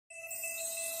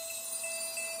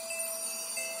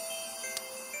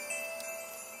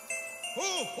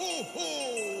Ho, ho,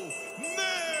 ho!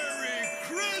 Merry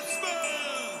Christmas!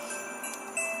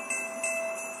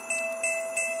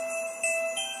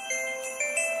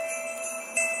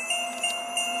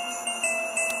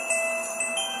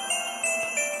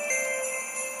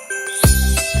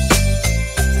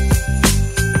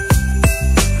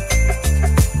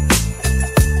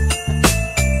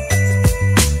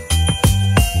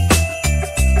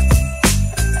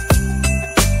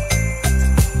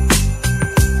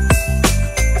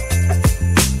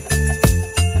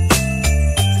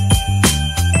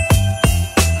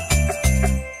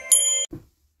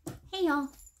 Hey y'all,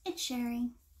 it's Sherry.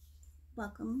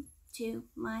 Welcome to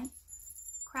my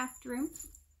craft room,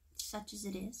 such as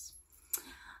it is.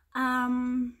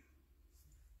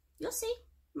 You'll see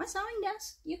my sewing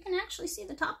desk. You can actually see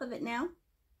the top of it now.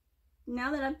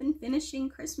 Now that I've been finishing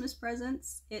Christmas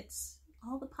presents,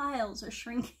 all the piles are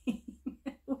shrinking,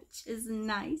 which is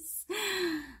nice.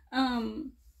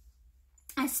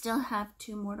 I still have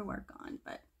 2 more to work on,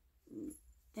 but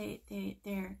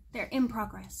they're in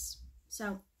progress.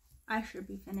 So I should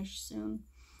be finished soon,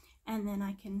 and then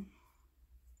I can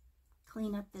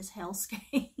clean up this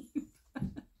hellscape.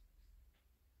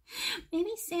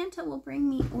 Maybe Santa will bring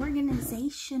me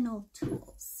organizational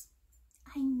tools.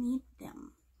 I need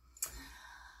them.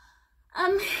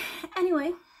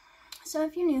 Anyway, so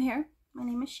if you're new here, my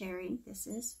name is Sherry. This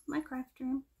is my craft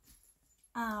room,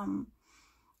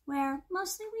 where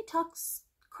mostly we talk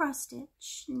cross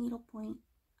stitch, needlepoint,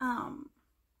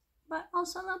 but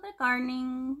also a little bit of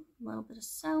gardening, a little bit of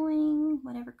sewing,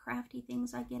 whatever crafty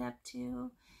things I get up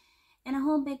to, and a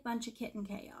whole big bunch of kitten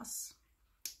chaos,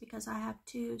 because I have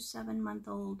 2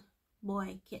 7-month-old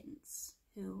boy kittens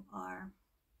who are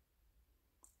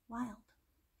wild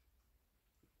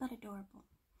but adorable.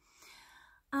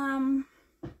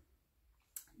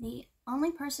 The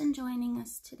only person joining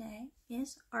us today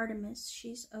is Artemis.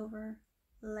 She's over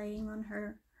laying on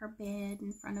her bed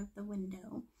in front of the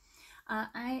window.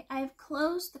 I've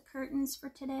closed the curtains for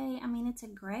today. I mean, it's a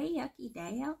gray, yucky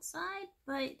day outside,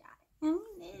 but I mean,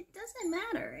 it doesn't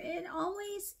matter. It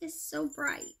always is so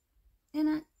bright.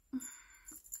 And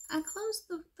I closed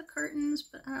the curtains,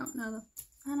 but I don't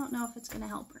know if it's gonna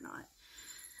help or not.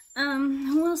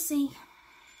 We'll see.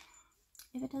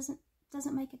 If it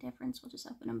doesn't make a difference, we'll just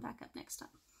open them back up next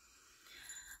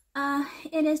time.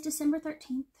 It is December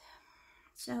 13th,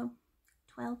 so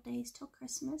 12 days till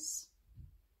Christmas.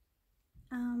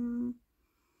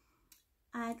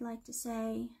 I'd like to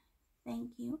say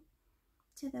thank you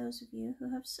to those of you who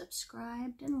have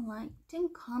subscribed and liked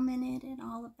and commented and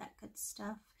all of that good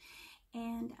stuff.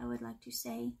 And I would like to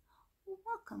say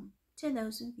welcome to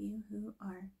those of you who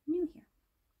are new here.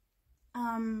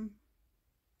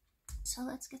 So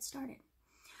let's get started.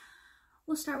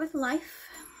 We'll start with life.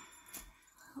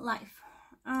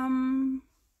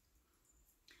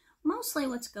 Mostly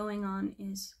what's going on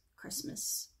is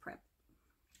Christmas prep.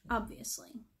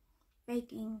 Obviously,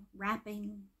 baking,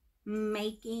 wrapping,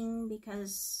 making,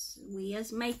 because we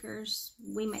as makers,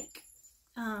 we make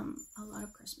a lot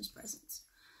of Christmas presents.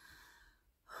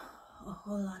 A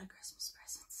whole lot of Christmas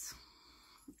presents.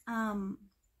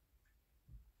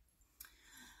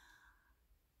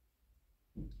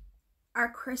 Our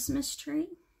Christmas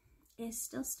tree is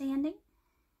still standing.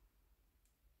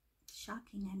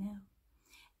 Shocking, I know.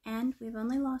 And we've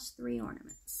only lost 3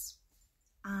 ornaments.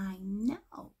 I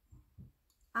know.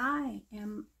 I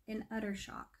am in utter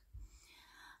shock.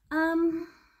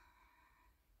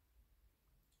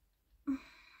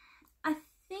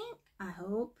 I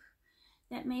hope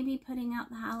that maybe putting out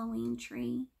the Halloween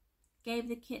tree gave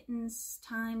the kittens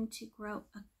time to grow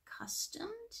accustomed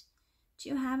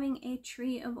to having a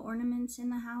tree of ornaments in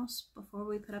the house before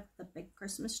we put up the big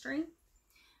Christmas tree.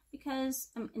 Because,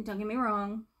 and don't get me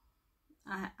wrong,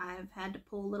 I've had to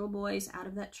pull little boys out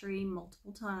of that tree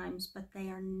multiple times, but they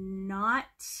are not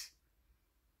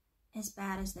as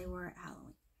bad as they were at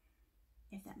Halloween,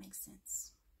 if that makes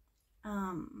sense.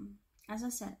 As I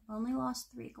said, I've only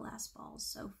lost 3 glass balls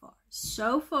so far.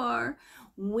 So far,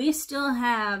 we still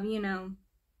have,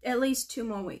 at least 2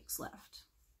 more weeks left.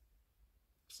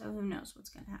 So who knows what's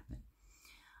going to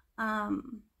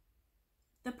happen.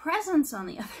 The presents, on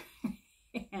the other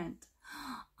hand,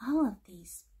 all of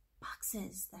these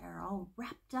boxes that are all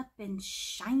wrapped up in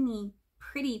shiny,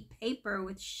 pretty paper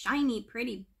with shiny,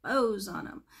 pretty bows on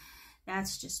them.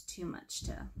 That's just too much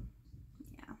to,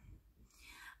 yeah.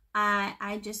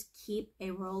 I just keep a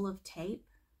roll of tape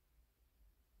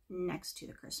next to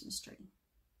the Christmas tree,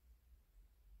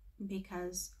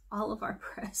 because all of our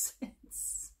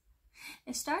presents,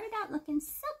 they started out looking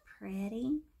so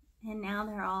pretty, and now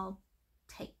they're all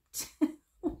taped.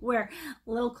 where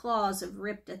little claws have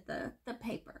ripped at the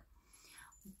paper.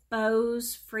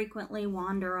 Bows frequently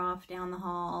wander off down the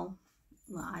hall.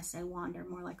 Well, I say wander,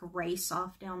 more like race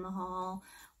off down the hall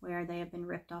where they have been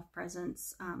ripped off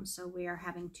presents. So we are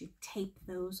having to tape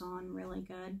those on really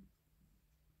good.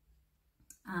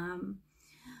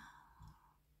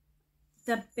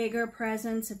 The bigger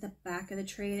presents at the back of the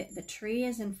tree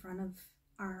is in front of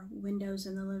our windows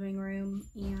in the living room,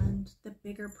 and the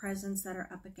bigger presents that are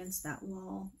up against that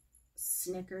wall,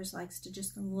 Snickers likes to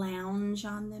just lounge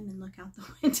on them and look out the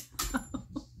window.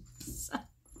 So,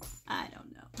 I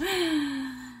don't know.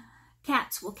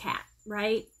 Cats will cat,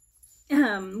 right?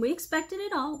 We expected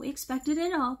it all. We expected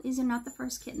it all. These are not the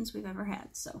first kittens we've ever had,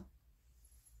 so,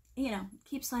 you know,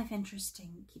 keeps life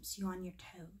interesting, keeps you on your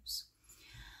toes.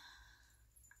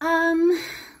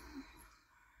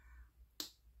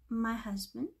 My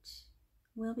husband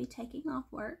will be taking off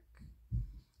work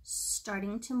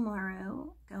starting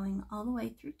tomorrow, going all the way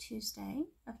through Tuesday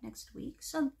of next week.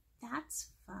 So that's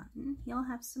fun. He'll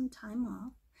have some time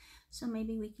off. So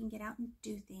maybe we can get out and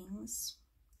do things.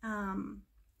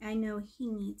 I know he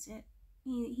needs it.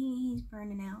 He's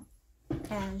burning out,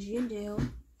 as you do.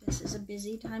 This is a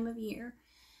busy time of year.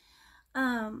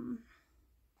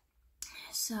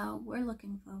 So we're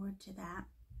looking forward to that.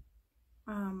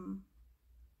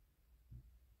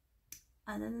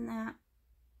 Other than that,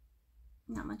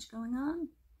 not much going on.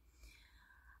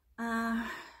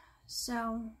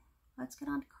 So let's get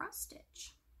on to cross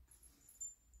stitch.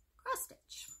 Cross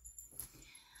stitch.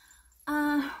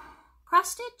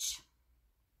 Cross stitch,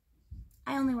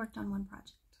 I only worked on one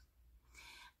project.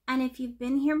 And if you've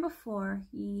been here before,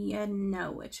 you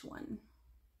know which one.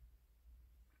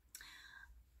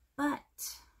 But,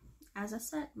 as I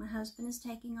said, my husband is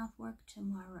taking off work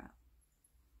tomorrow.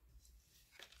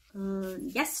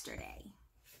 Yesterday,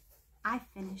 I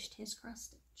finished his cross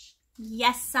stitch.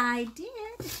 Yes, I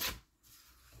did.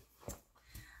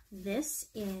 This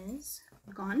is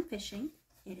Gone Fishing.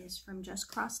 It is from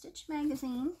Just Cross Stitch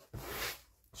magazine,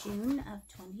 June of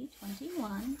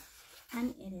 2021,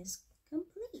 and it is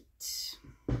complete.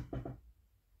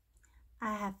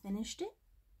 I have finished it.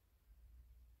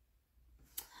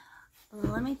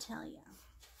 Let me tell you,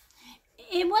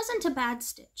 it wasn't a bad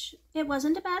stitch. It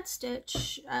wasn't a bad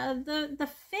stitch. The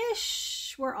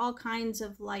fish were all kinds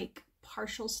of like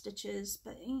partial stitches,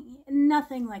 but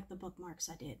nothing like the bookmarks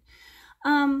I did.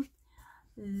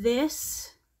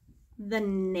 The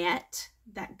net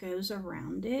that goes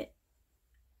around it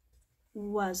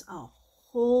was a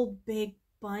whole big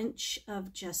bunch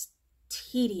of just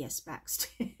tedious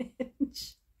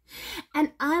backstitch.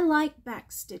 And I like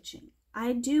backstitching.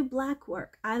 I do black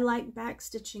work. I like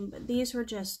backstitching, but these were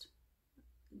just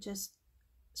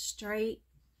straight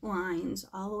lines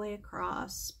all the way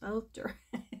across both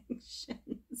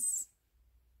directions.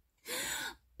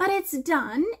 But it's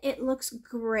done. It looks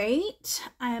great.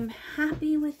 I am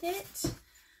happy with it.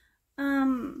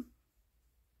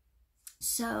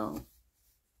 So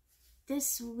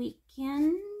this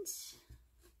weekend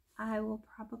I will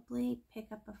probably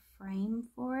pick up a frame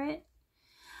for it.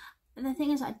 The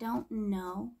thing is, I don't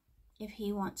know if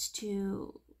he wants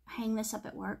to hang this up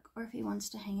at work or if he wants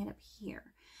to hang it up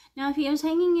here. Now, if he was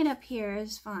hanging it up here,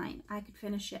 is fine. I could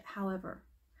finish it however.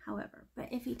 But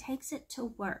if he takes it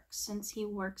to work, since he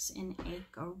works in a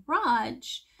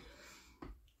garage,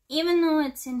 even though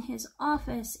it's in his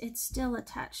office, it's still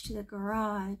attached to the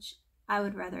garage. I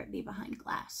would rather it be behind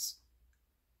glass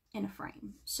in a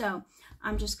frame. So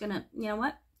I'm just gonna, you know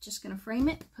what? Just gonna frame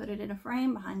it, put it in a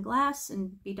frame behind glass,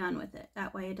 and be done with it.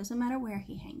 That way it doesn't matter where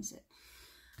he hangs it.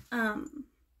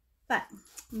 But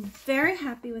I'm very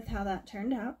happy with how that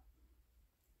turned out.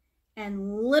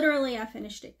 And literally I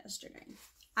finished it yesterday.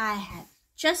 I had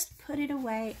just put it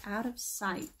away out of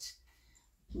sight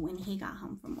when he got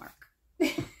home from work.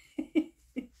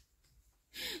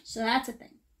 So that's a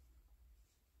thing.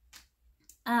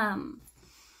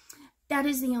 That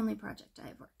is the only project I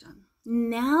have worked on.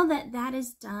 Now that that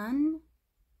is done,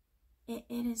 it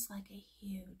is like a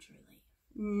huge relief.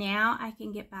 Now I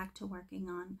can get back to working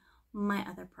on my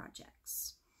other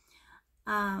projects.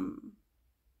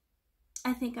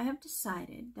 I think I have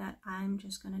decided that I'm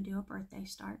just going to do a birthday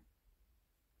start.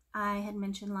 I had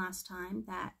mentioned last time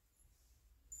that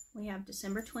we have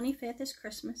December 25th is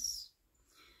Christmas,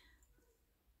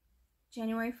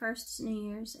 January 1st is New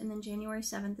Year's, and then January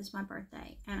 7th is my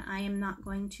birthday. And I am not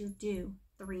going to do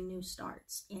 3 new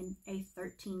starts in a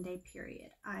 13-day period.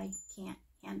 I can't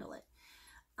handle it.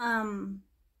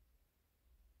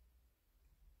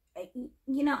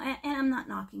 You know, and I'm not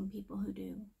knocking people who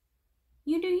do.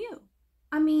 You do you.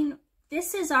 I mean,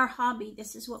 this is our hobby.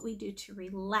 This is what we do to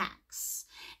relax.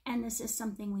 And this is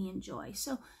something we enjoy.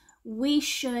 So we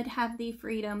should have the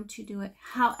freedom to do it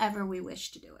however we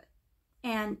wish to do it.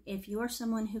 And if you're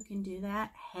someone who can do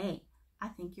that, hey, I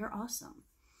think you're awesome.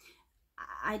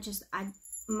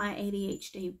 My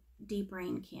ADHD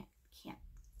brain can't,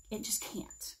 it just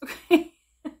can't, okay?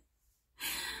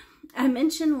 I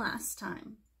mentioned last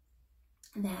time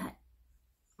that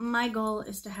my goal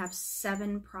is to have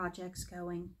 7 projects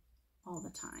going all the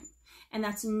time. And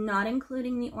that's not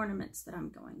including the ornaments that I'm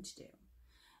going to do.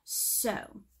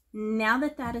 So now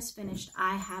that that is finished,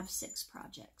 I have 6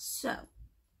 projects. So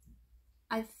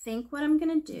I think what I'm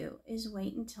going to do is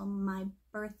wait until my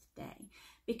birthday,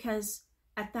 because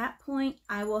at that point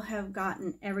I will have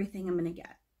gotten everything I'm going to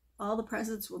get. All the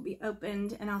presents will be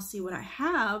opened and I'll see what I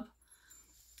have,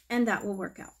 and that will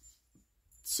work out.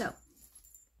 So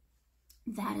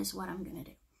that is what I'm going to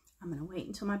do. I'm going to wait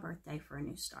until my birthday for a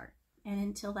new start. And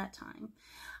until that time,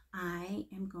 I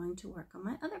am going to work on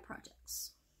my other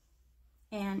projects.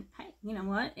 And hey, you know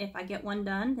what? If I get one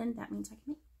done, then that means I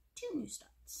can make 2 new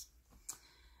starts.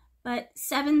 But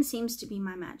 7 seems to be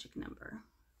my magic number.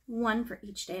 1 for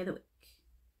each day of the week.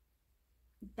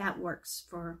 That works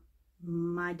for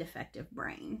my defective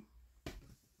brain.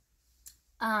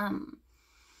 I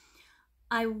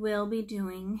will be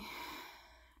doing,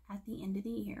 at the end of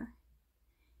the year,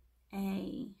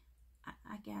 I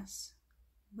guess,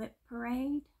 whip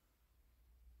parade,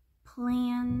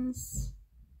 plans,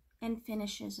 and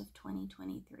finishes of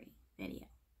 2023 video.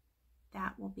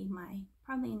 That will be my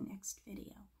probably next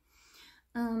video.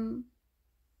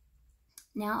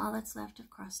 Now all that's left of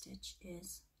cross stitch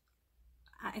is,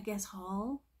 I guess,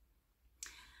 haul.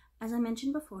 As I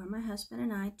mentioned before, my husband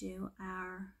and I do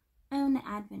our own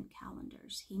advent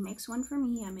calendars. He makes one for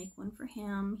me, I make one for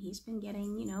him. He's been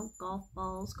getting, you know, golf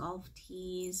balls, golf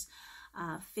tees,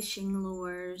 fishing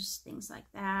lures, things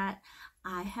like that.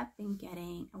 I have been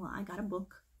getting, well, I got a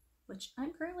book, which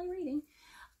I'm currently reading.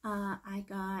 I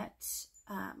got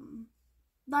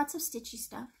lots of stitchy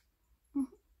stuff.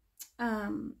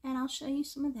 And I'll show you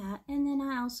some of that. And then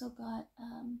I also got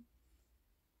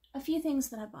a few things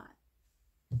that I bought.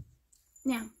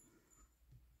 Now,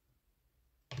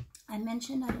 I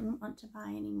mentioned I didn't want to buy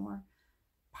any more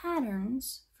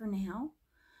patterns for now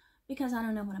because I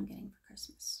don't know what I'm getting for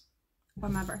Christmas or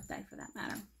my birthday for that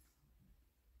matter.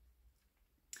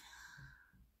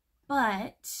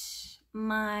 But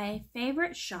my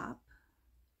favorite shop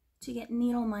to get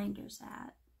needle minders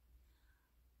at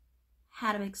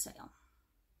had a big sale.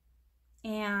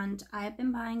 And I have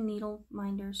been buying needle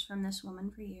minders from this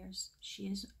woman for years. She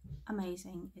is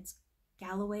amazing. It's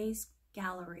Galloway's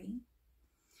Gallery.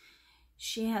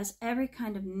 She has every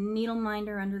kind of needle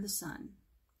minder under the sun.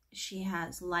 She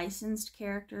has licensed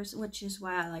characters, which is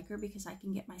why I like her, because I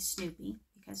can get my Snoopy,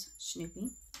 because Snoopy.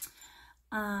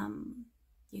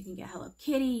 You can get Hello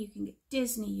Kitty, you can get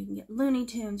Disney, you can get Looney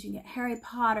Tunes, you can get Harry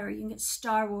Potter, you can get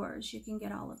Star Wars, you can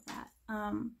get all of that.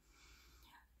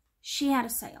 She had a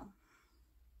sale.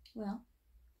 Well,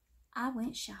 I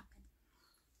went shopping.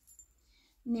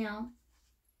 Now,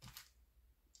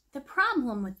 the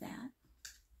problem with that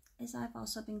is I've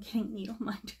also been getting needle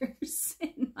minders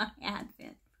in my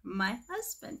advent from my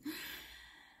husband.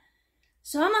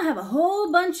 So I'm going to have a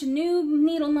whole bunch of new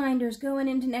needle minders going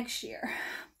into next year.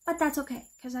 But that's okay,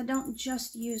 because I don't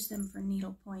just use them for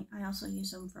needlepoint. I also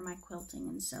use them for my quilting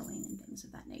and sewing and things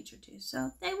of that nature too.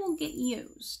 So they will get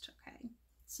used, okay?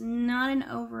 It's not an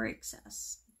over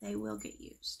excess. They will get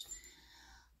used.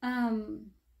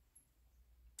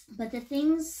 But the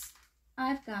things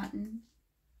I've gotten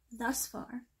thus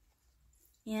far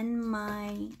in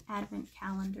my advent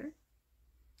calendar,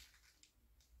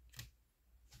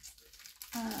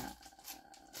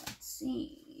 let's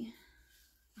see.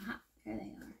 Aha, here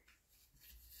they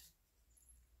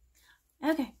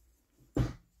are. Okay.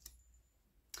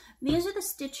 These are the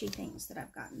stitchy things that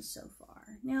I've gotten so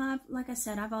far. Now, like I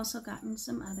said, I've also gotten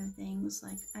some other things,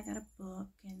 like I got a book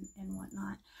and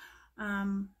whatnot.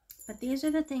 But these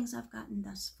are the things I've gotten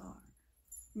thus far.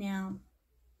 Now,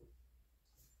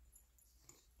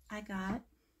 I got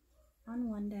on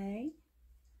one day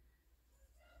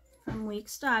from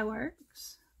Weeks Dye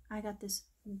Works, I got this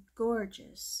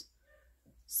gorgeous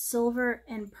silver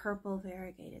and purple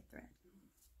variegated thread.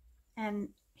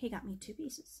 And he got me 2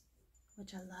 pieces,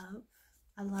 which I love.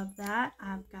 I love that.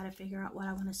 I've got to figure out what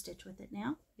I want to stitch with it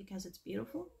now because it's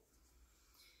beautiful.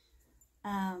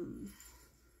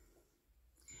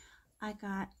 I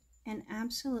got an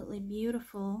absolutely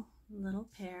beautiful little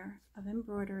pair of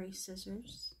embroidery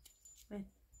scissors with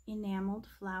enameled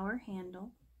flower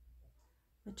handle,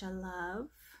 which I love.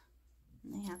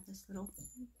 And they have this little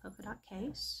polka dot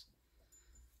case.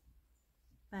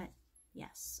 But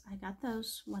yes, I got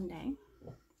those one day.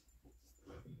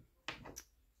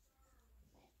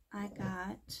 I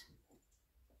got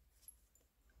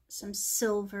some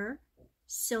silver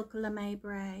silk lame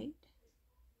braid.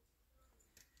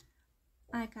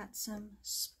 I got some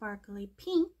sparkly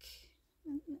pink.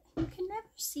 You can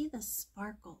never see the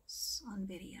sparkles on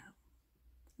video.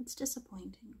 It's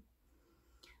disappointing.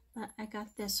 But I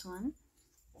got this one.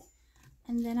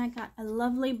 And then I got a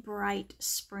lovely bright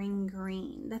spring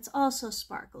green that's also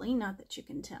sparkly. Not that you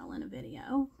can tell in a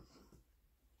video.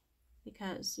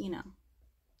 Because, you know,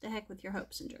 the heck with your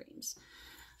hopes and dreams.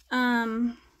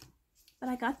 But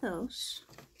I got those.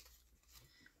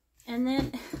 And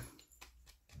then...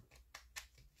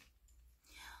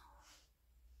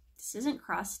 this isn't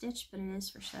cross-stitch, but it is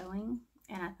for sewing.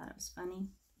 And I thought it was funny.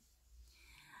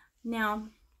 Now,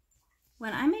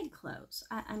 when I make clothes,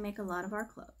 I make a lot of our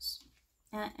clothes.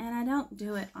 And I don't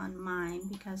do it on mine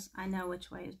because I know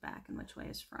which way is back and which way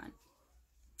is front.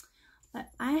 But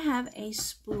I have a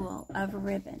spool of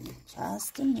ribbon.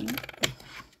 Just a minute.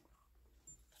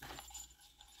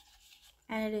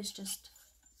 And it is just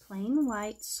plain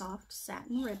white, soft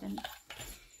satin ribbon.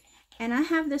 And I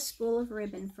have this spool of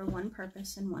ribbon for one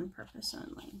purpose and one purpose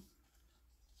only.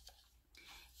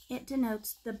 It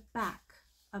denotes the back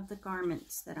of the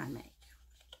garments that I make.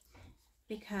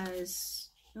 Because,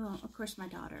 well, of course my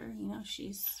daughter, you know,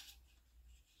 she's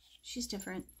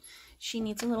different. She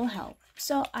needs a little help.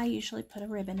 So I usually put a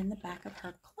ribbon in the back of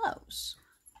her clothes.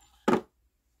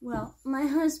 Well, my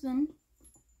husband,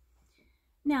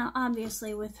 now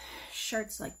obviously with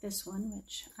shirts like this one,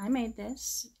 which I made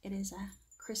this, it is a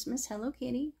Christmas Hello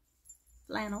Kitty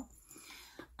flannel.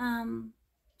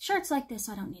 Shirts like this,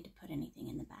 I don't need to put anything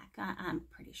in the back. I'm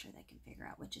pretty sure they can figure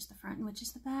out which is the front and which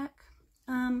is the back.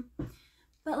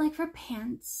 But like for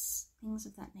pants, things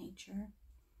of that nature,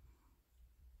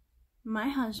 my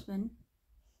husband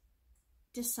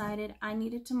decided I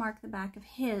needed to mark the back of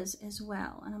his as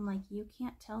well. And I'm like, you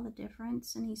can't tell the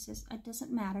difference? And he says, it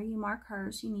doesn't matter. You mark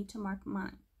hers, you need to mark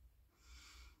mine.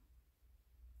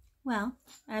 Well,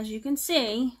 as you can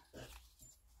see,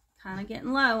 kind of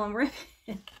getting low on ribbon.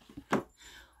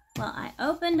 Well, I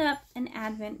opened up an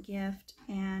Advent gift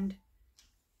and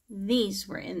these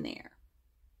were in there.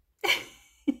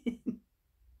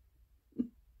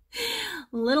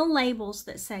 Little labels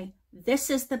that say, this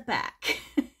is the back.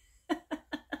 I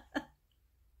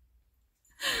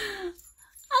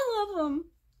love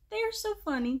them. They are so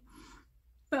funny.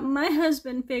 But my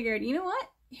husband figured, you know what?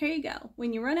 Here you go.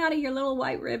 When you run out of your little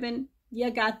white ribbon, you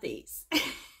got these. And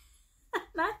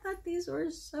I thought these were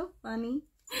so funny.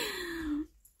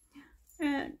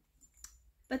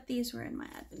 But these were in my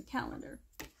Advent calendar.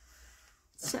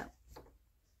 So,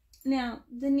 now,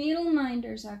 the needle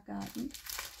minders I've gotten.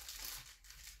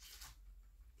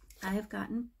 I have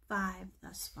gotten 5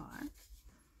 thus far.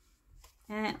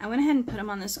 And I went ahead and put them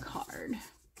on this card.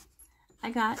 I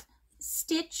got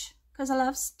Stitch, because I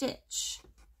love Stitch.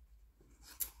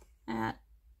 At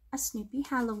a Snoopy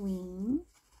Halloween.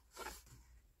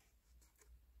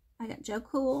 I got Joe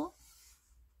Cool.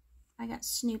 I got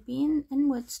Snoopy and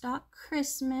Woodstock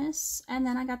Christmas. And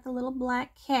then I got the little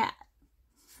black cat.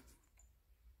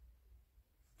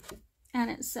 And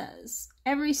it says,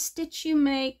 every stitch you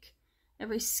make,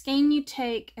 every skein you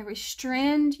take, every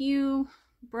strand you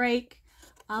break,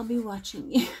 I'll be watching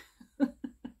you.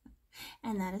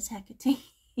 And that is Hecate.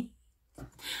 But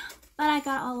I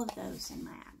got all of those in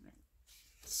my Advent.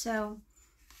 So,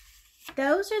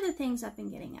 those are the things I've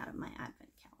been getting out of my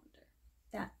Advent calendar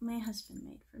that my husband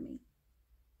made for me.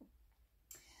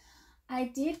 I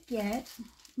did get,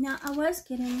 now I was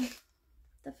getting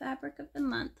the fabric of the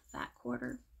month, Fat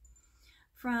Quarter,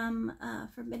 from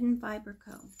Forbidden Fiber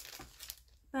Co.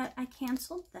 But I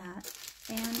canceled that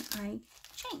and I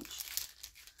changed.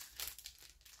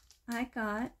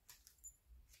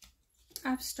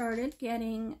 I've started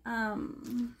getting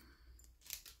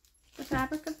the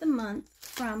fabric of the month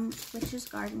from Witch's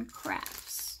Garden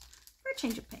Crafts for a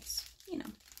change of pace, you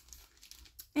know.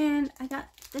 And I got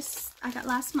this, I got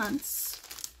last month's,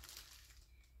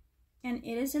 and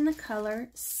it is in the color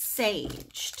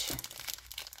Saged.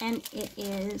 And it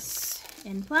is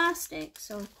in plastic,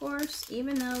 so of course,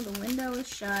 even though the window is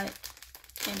shut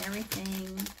and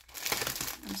everything,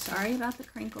 I'm sorry about the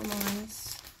crinkle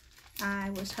noise.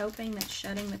 I was hoping that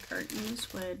shutting the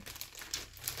curtains would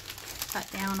cut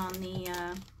down on the,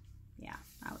 yeah,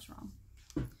 I was wrong.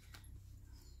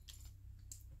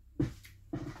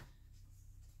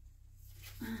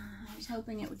 I was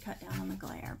hoping it would cut down on the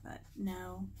glare, but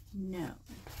no,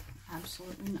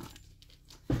 absolutely not.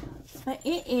 But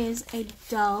it is a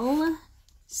dull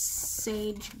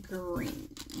sage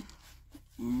green.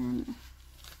 And,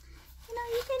 you know,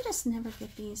 you can just never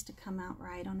get these to come out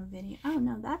right on a video. Oh,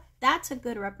 no, that's a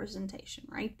good representation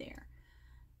right there.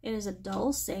 It is a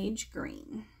dull sage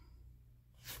green.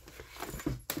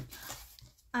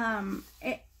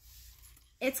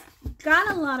 It's got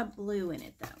a lot of blue in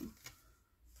it, though.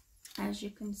 As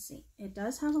you can see, it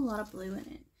does have a lot of blue in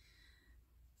it.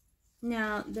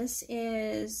 Now, this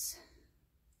is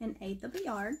 1/8 of a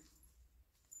yard.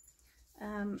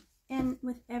 And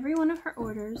with every one of her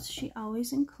orders, she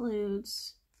always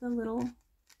includes the little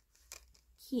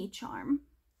key charm,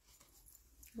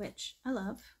 which I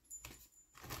love.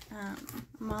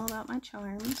 I'm all about my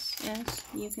charms, yes,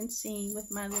 you can see with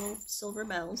my little silver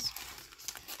bells.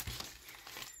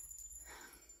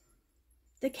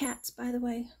 The cats, by the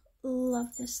way,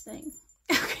 love this thing.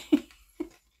 Okay.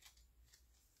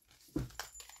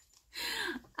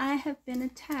 I have been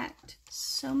attacked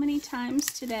so many times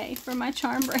today for my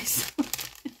charm bracelet.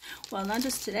 Well, not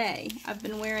just today. I've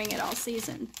been wearing it all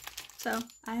season. So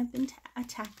I have been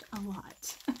attacked a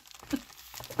lot.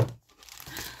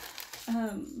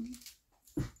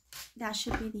 That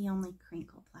should be the only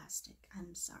crinkle plastic.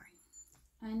 I'm sorry.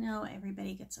 I know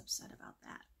everybody gets upset about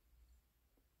that.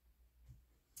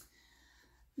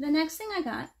 The next thing I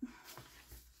got,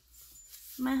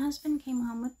 my husband came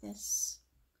home with this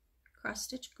Cross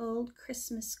Stitch Gold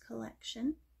Christmas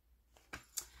collection.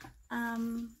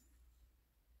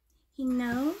 He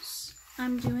knows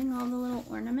I'm doing all the little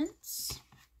ornaments,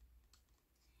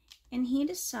 and he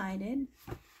decided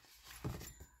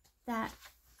that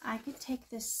I could take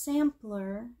this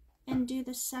sampler and do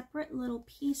the separate little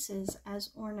pieces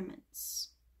as ornaments.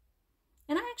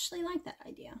 And I actually like that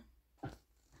idea.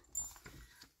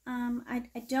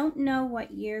 I don't know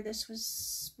what year this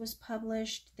was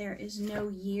published. There is no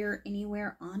year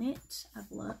anywhere on it.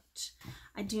 I've looked.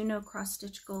 I do know Cross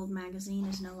Stitch Gold magazine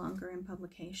is no longer in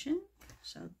publication,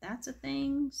 so that's a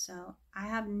thing. So I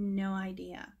have no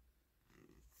idea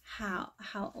how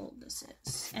old this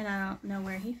is, and I don't know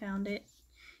where he found it.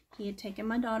 He had taken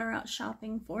my daughter out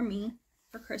shopping for me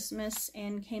for Christmas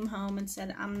and came home and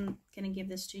said, I'm gonna give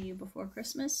this to you before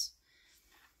Christmas.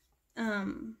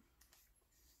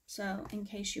 So in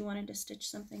case you wanted to stitch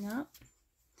something up.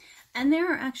 And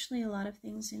there are actually a lot of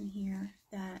things in here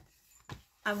that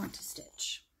I want to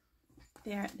stitch.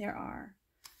 There are.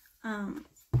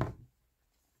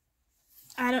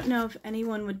 I don't know if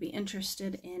anyone would be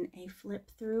interested in a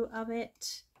flip through of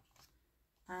it.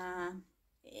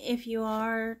 If you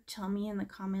are, tell me in the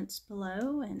comments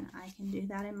below and I can do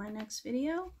that in my next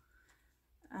video.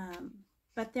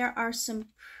 But there are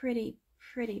some pretty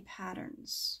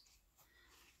patterns.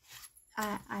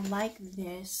 I like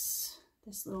this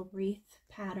little wreath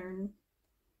pattern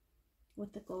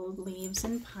with the gold leaves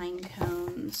and pine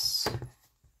cones.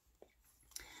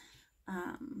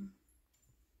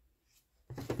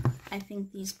 I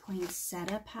think these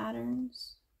poinsettia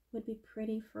patterns would be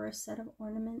pretty for a set of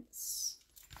ornaments.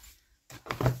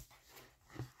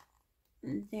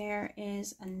 There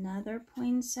is another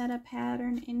poinsettia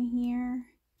pattern in here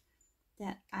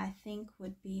that I think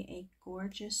would be a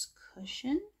gorgeous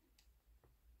cushion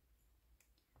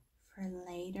for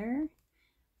later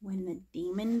when the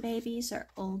demon babies are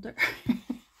older.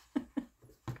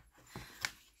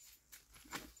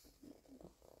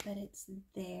 But it's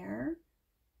there.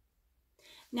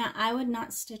 Now, I would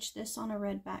not stitch this on a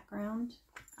red background.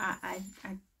 I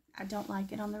don't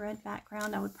like it on the red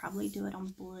background. I would probably do it on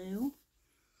blue.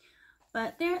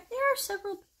 But there are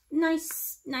several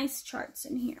nice charts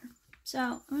in here.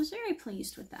 So I was very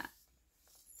pleased with that.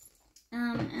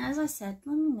 And as I said,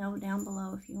 let me know down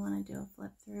below if you want to do a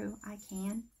flip through. I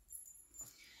can.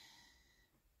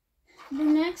 The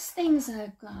next things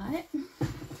I've got.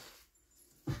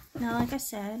 Now, like I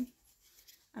said,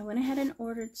 I went ahead and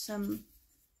ordered some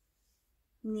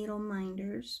needle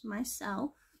minders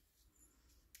myself.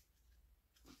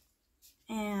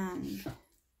 And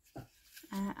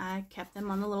I kept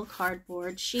them on the little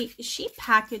cardboard. She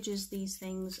packages these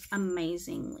things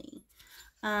amazingly.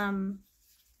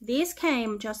 These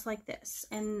came just like this,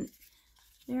 and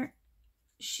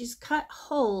she's cut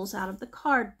holes out of the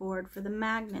cardboard for the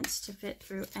magnets to fit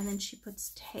through, and then she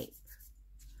puts tape.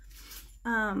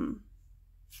 And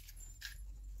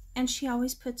she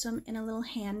always puts them in a little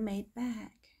handmade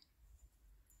bag.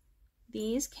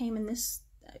 These came in this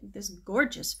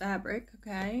gorgeous fabric,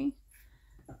 okay?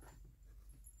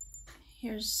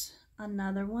 Here's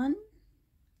another one,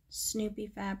 Snoopy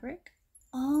fabric,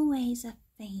 always a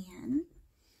fan.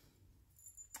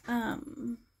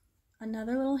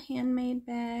 Another little handmade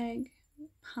bag,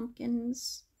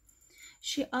 pumpkins.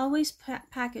 She always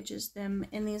packages them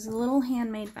in these little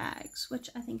handmade bags, which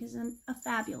I think is a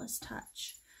fabulous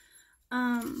touch.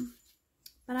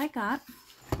 But I got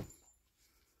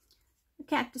a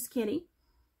cactus kitty.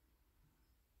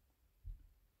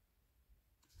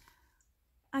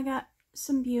 I got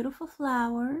some beautiful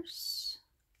flowers.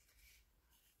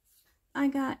 I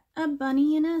got a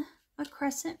bunny and a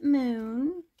crescent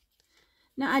moon.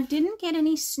 Now, I didn't get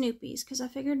any Snoopies because I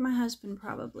figured my husband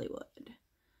probably would.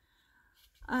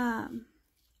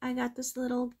 I got this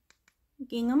little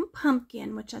gingham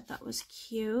pumpkin, which I thought was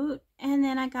cute. And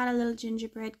then I got a little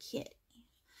gingerbread kitty.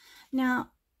 Now,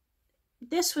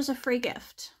 this was a free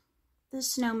gift, the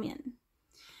snowman.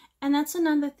 And that's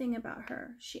another thing about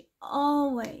her. She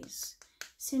always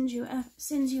sends you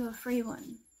a free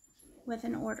one with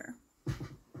an order.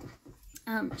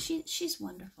 She's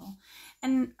wonderful.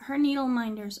 And her needle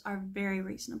minders are very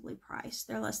reasonably priced.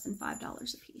 They're less than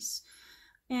 $5 a piece.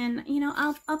 And, you know,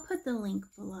 I'll put the link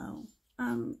below.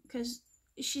 Because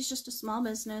she's just a small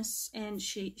business and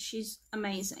she's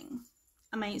amazing.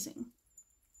 Amazing.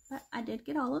 But I did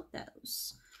get all of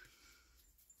those.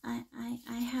 I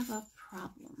have a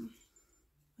problem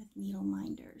with needle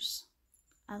minders.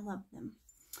 I love them.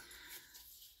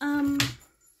 And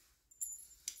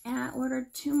I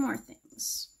ordered 2 more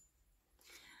things.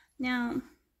 Now,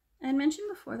 I had mentioned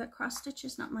before that cross stitch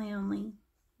is not my only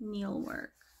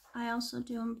needlework. I also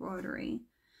do embroidery.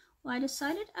 Well, I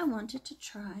decided I wanted to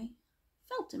try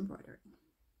felt embroidery.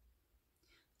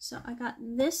 So I got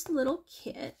this little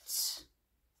kit,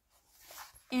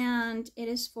 and it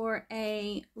is for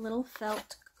a little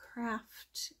felt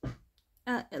craft,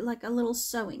 like a little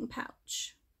sewing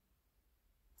pouch.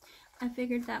 I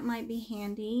figured that might be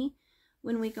handy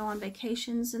when we go on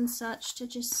vacations and such to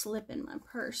just slip in my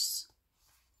purse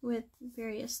with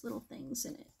various little things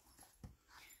in it.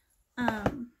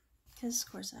 Because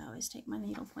of course I always take my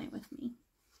needlepoint with me.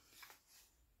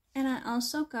 And I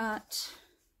also got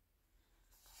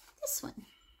this one,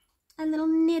 a little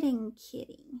knitting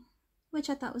kitty, which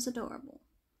I thought was adorable.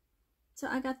 So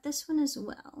I got this one as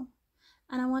well.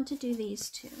 And I want to do these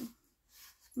 2.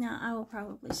 Now I will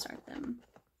probably start them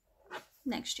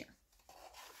next year.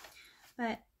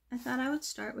 But I thought I would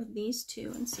start with these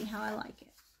 2 and see how I like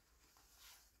it.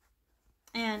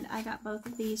 And I got both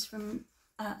of these from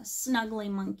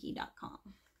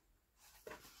snugglymonkey.com.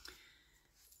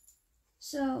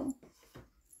 So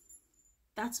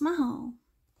that's my haul.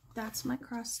 That's my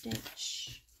cross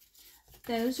stitch.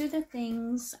 Those are the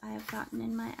things I have gotten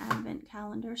in my advent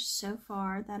calendar so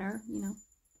far that are, you know,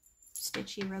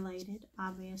 stitchy related,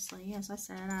 obviously. As I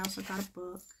said, I also got a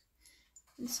book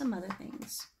and some other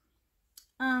things.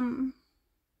 Now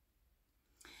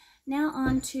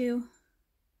on to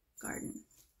garden.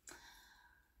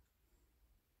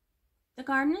 The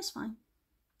garden is fine.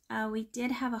 We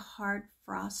did have a hard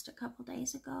frost a couple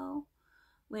days ago,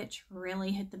 which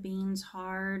really hit the beans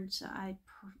hard, so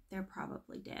they're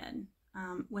probably dead,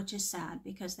 which is sad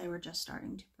because they were just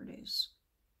starting to produce.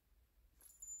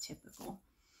 Typical.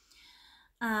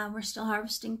 We're still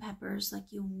harvesting peppers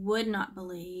like you would not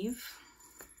believe.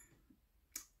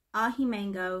 Ahi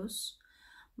mangoes.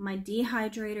 My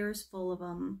dehydrator is full of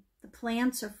them. The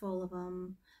plants are full of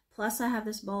them. Plus I have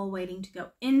this bowl waiting to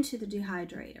go into the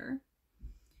dehydrator.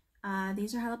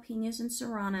 These are jalapenos and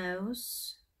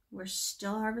serranos. We're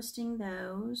still harvesting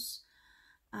those.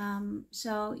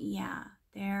 So yeah,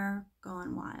 they're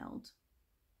going wild.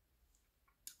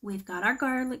 We've got our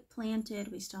garlic planted.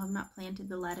 We still have not planted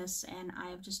the lettuce, and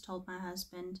I have just told my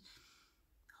husband,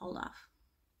 hold off.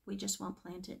 We just won't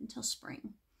plant it until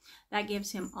spring. That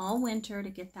gives him all winter to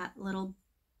get that little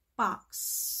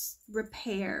box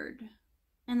repaired.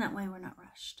 And that way we're not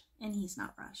rushed. And he's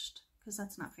not rushed, because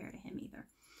that's not fair to him either.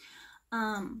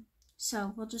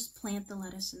 So we'll just plant the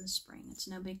lettuce in the spring. It's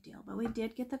no big deal. But we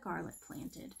did get the garlic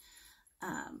planted.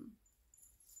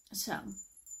 So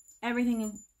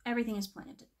everything is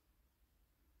planted.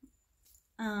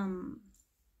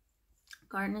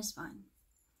 Garden is fine.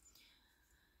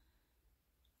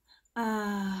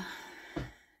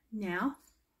 Now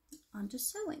on to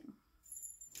sewing.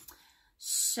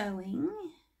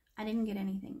 I didn't get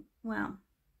anything. Well,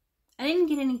 I didn't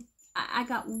get any. I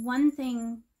got one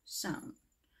thing sewn.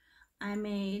 I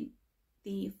made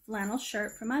the flannel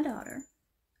shirt for my daughter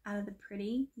out of the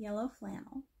pretty yellow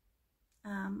flannel.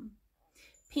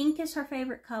 Pink is her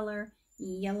favorite color.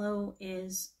 Yellow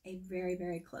is a very,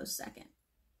 very close second.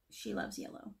 She loves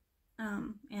yellow.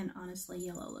 And honestly,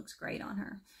 yellow looks great on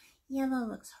her. Yellow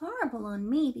looks horrible on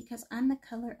me because I'm the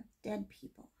color of dead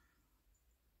people.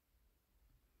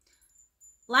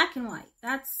 Black and white,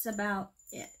 that's about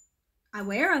it. I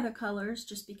wear other colors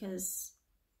just because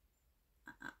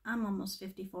I'm almost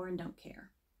 54 and don't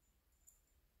care.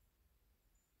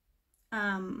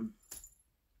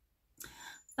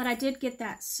 But I did get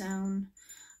that sewn.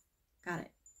 Got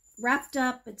it wrapped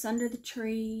up. It's under the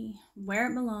tree where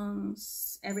it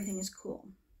belongs. Everything is cool.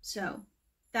 So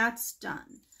that's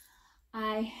done.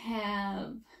 I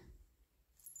have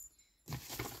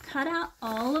cut out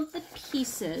all of the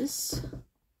pieces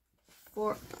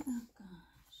for, oh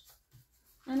gosh.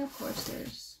 And of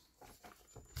course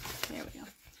there we go.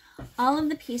 All of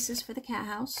the pieces for the cat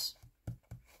house.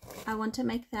 I want to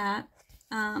make that.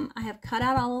 I have cut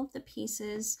out all of the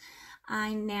pieces.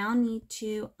 I now need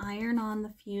to iron on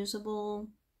the fusible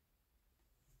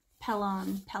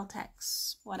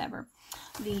Peltex, whatever,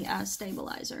 the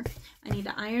stabilizer. I need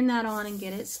to iron that on and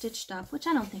get it stitched up, which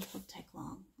I don't think will take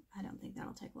long. I don't think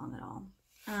that'll take long at all.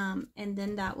 And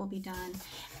then that will be done.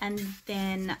 And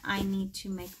then I need to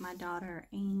make my daughter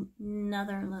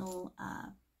another little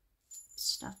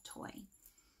stuffed toy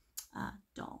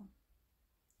doll.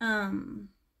 And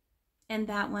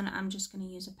that one I'm just going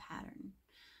to use a pattern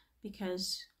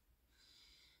because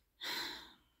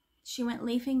she went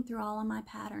leafing through all of my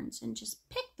patterns and just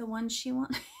picked the one she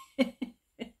wanted.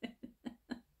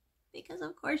 Because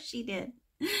of course she did.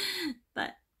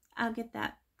 But I'll get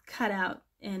that cut out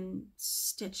and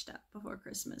stitched up before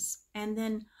Christmas. And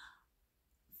then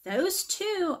those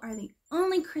two are the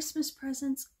only Christmas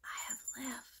presents I have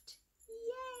left.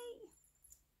 Yay!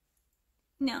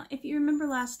 Now, if you remember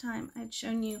last time, I'd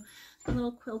shown you the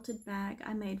little quilted bag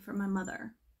I made for my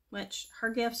mother, which her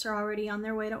gifts are already on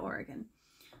their way to Oregon.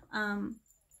 I'm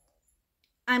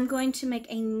going to make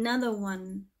another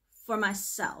one for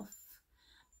myself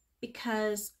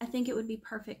because I think it would be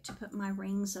perfect to put my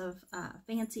rings of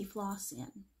fancy floss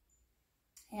in.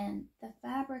 And the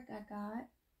fabric I got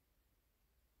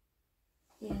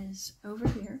is over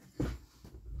here.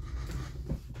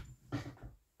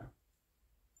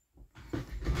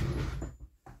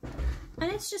 And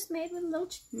it's just made with a little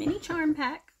mini charm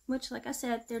pack, which, like I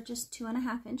said, they're just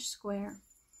 2.5 inch square.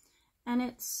 And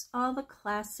it's all the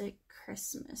classic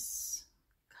Christmas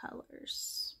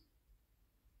colors,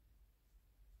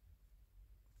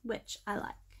 which I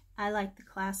like. I like the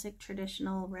classic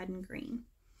traditional red and green.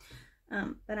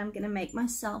 But I'm going to make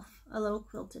myself a little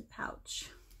quilted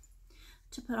pouch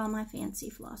to put all my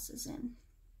fancy flosses in.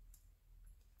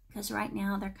 Because right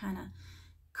now they're kind of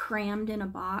crammed in a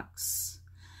box.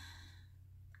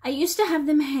 I used to have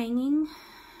them hanging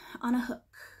on a hook,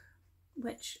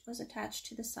 which was attached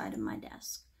to the side of my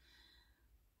desk.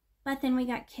 But then we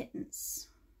got kittens.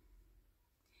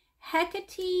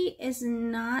 Hecate is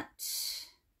not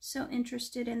so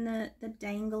interested in the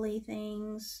dangly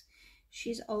things.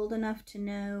 She's old enough to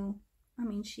know. I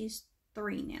mean, she's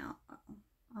 3 now.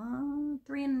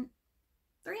 3 and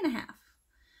a half.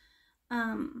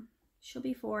 She'll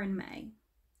be 4 in May.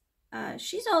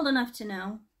 She's old enough to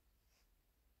know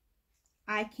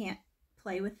I can't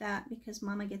play with that because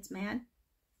Mama gets mad.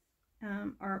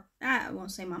 Or I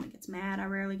won't say Mama gets mad. I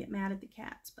rarely get mad at the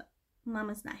cats, but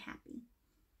Mama's not happy.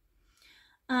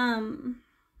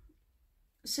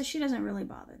 So she doesn't really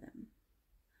bother them.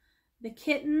 The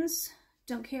kittens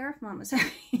don't care if Mama's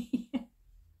happy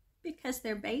because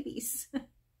they're babies.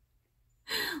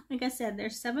 Like I said, they're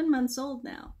 7 months old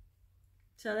now.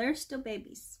 So they're still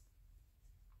babies.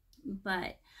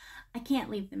 But I can't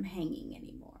leave them hanging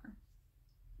anymore.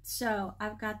 So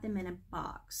I've got them in a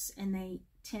box and they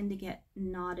tend to get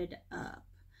knotted up.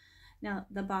 Now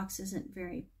the box isn't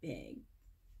very big,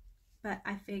 but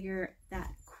I figure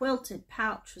that quilted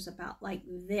pouch was about like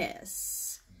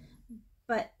this,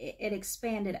 but it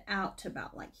expanded out to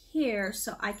about like here,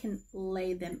 so I can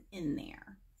lay them in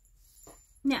there.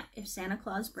 Now, if Santa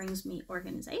Claus brings me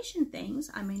organization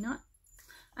things, I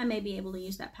may be able to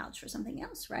use that pouch for something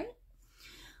else, right?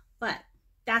 But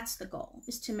that's the goal,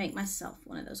 is to make myself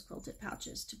one of those quilted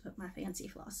pouches to put my fancy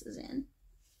flosses in.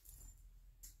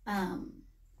 But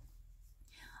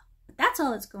that's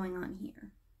all that's going on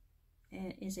here.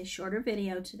 It is a shorter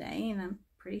video today, and I'm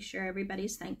pretty sure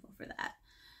everybody's thankful for that.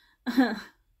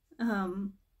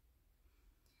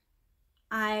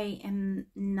 I am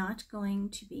not going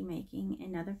to be making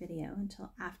another video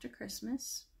until after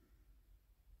Christmas.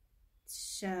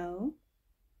 So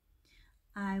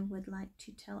I would like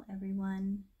to tell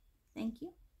everyone thank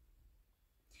you.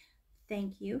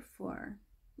 Thank you for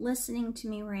listening to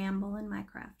me ramble in my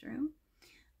craft room.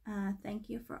 Thank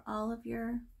you for all of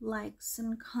your likes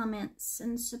and comments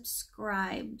and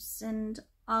subscribes and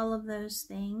all of those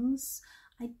things.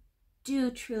 I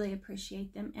do truly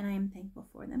appreciate them, and I am thankful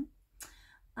for them.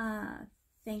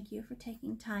 Thank you for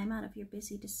taking time out of your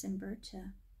busy December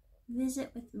to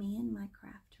visit with me in my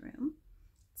craft room.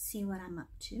 see what I'm up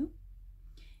to.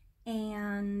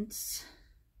 And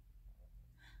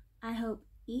I hope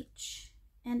each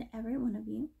and every one of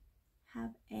you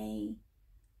have a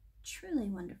truly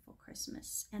wonderful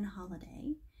Christmas and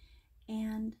holiday.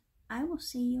 And I will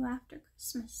see you after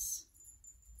Christmas.